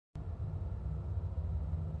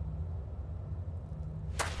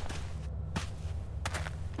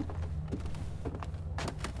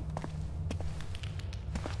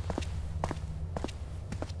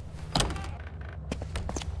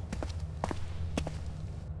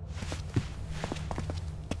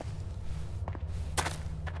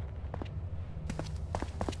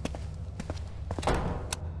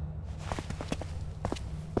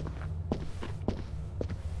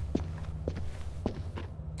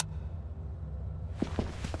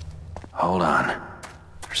Hold on.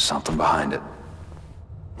 There's something behind it.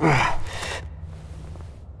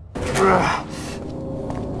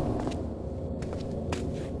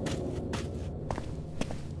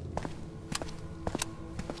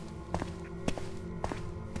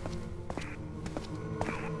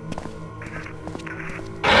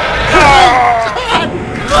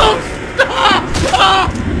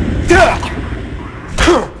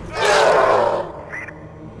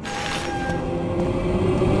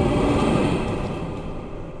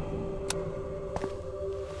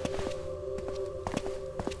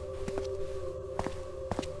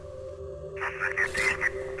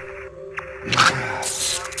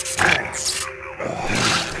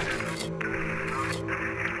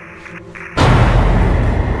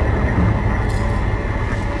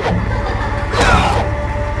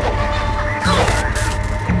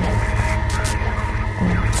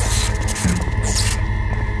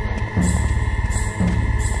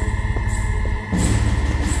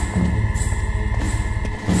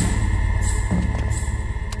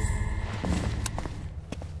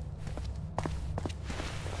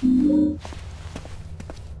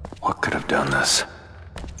 What could have done this?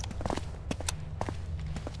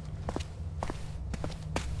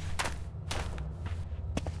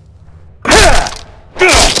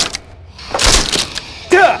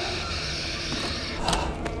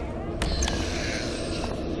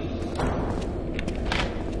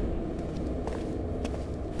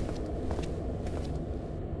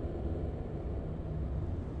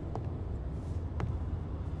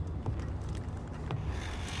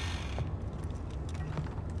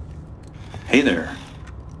 Hey there.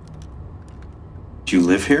 Do you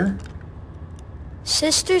live here?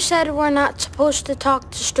 Sister said we're not supposed to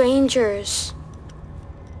talk to strangers.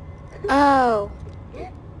 Oh.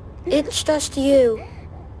 It's just you.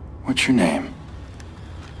 What's your name?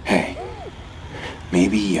 Hey,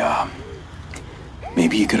 maybe you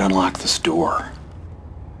could unlock this door.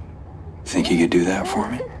 Think you could do that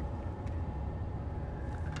for me?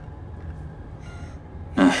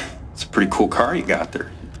 It's a pretty cool car you got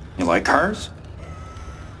there. You like cars?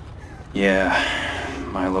 Yeah,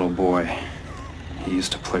 my little boy. He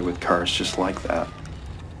used to play with cars just like that.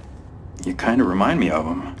 You kind of remind me of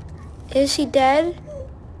him. Is he dead?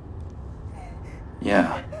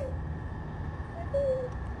 Yeah.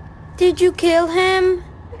 Did you kill him?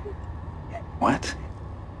 What?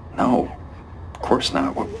 No, of course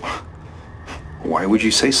not. Why would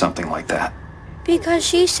you say something like that? Because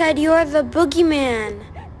she said you're the boogeyman.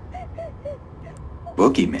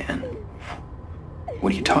 Boogeyman?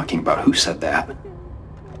 What are you talking about? Who said that?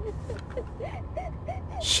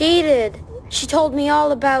 She did. She told me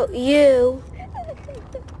all about you.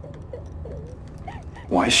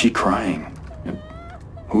 Why is she crying?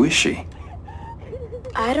 Who is she?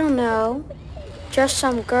 I don't know. Just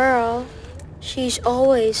some girl. She's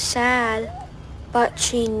always sad, but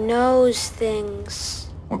she knows things.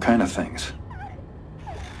 What kind of things?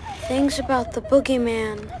 Things about the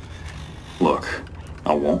boogeyman. Look,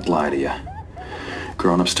 I won't lie to you.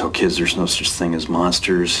 Grown-ups tell kids there's no such thing as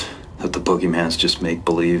monsters, that the boogeyman's just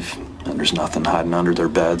make-believe, and there's nothing hiding under their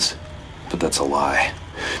beds. But that's a lie,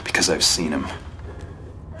 because I've seen him.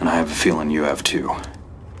 And I have a feeling you have too.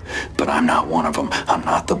 But I'm not one of them. I'm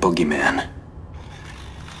not the boogeyman.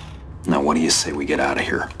 Now what do you say we get out of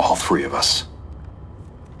here, all three of us?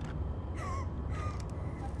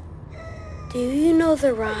 Do you know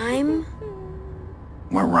the rhyme?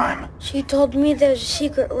 What rhyme? She told me there's a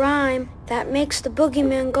secret rhyme that makes the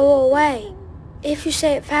boogeyman go away. If you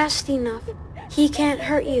say it fast enough, he can't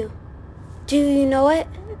hurt you. Do you know it?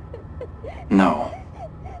 No.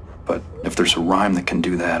 But if there's a rhyme that can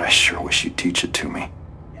do that, I sure wish you'd teach it to me.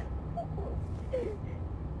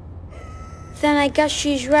 Then I guess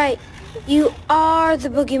she's right. You are the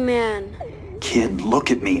boogeyman. Kid,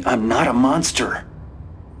 look at me. I'm not a monster.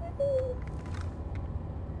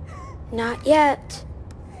 Not yet.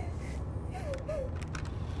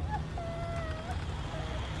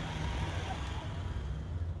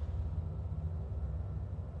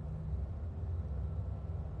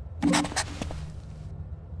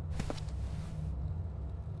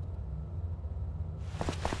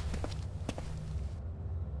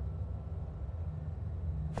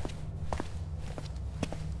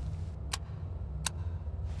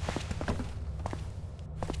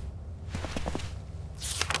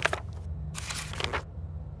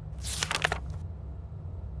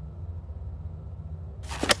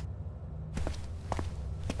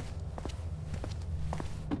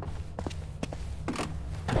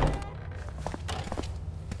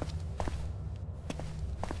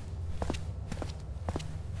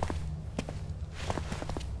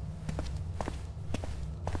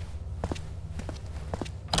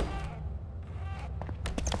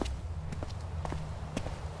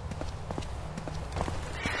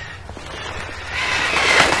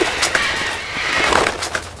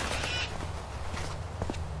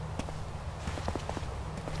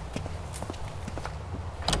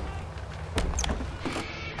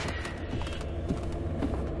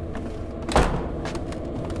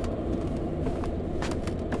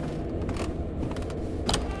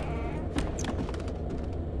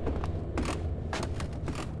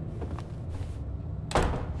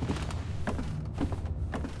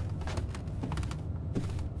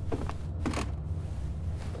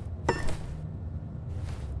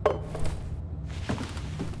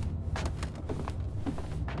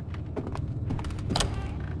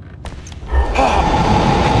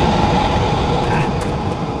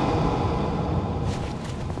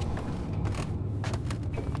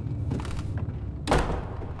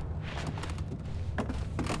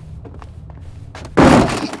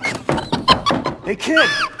 Hey, kid!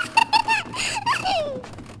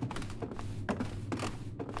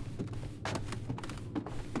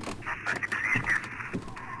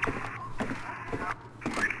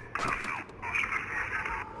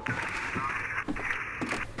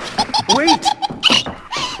 Wait!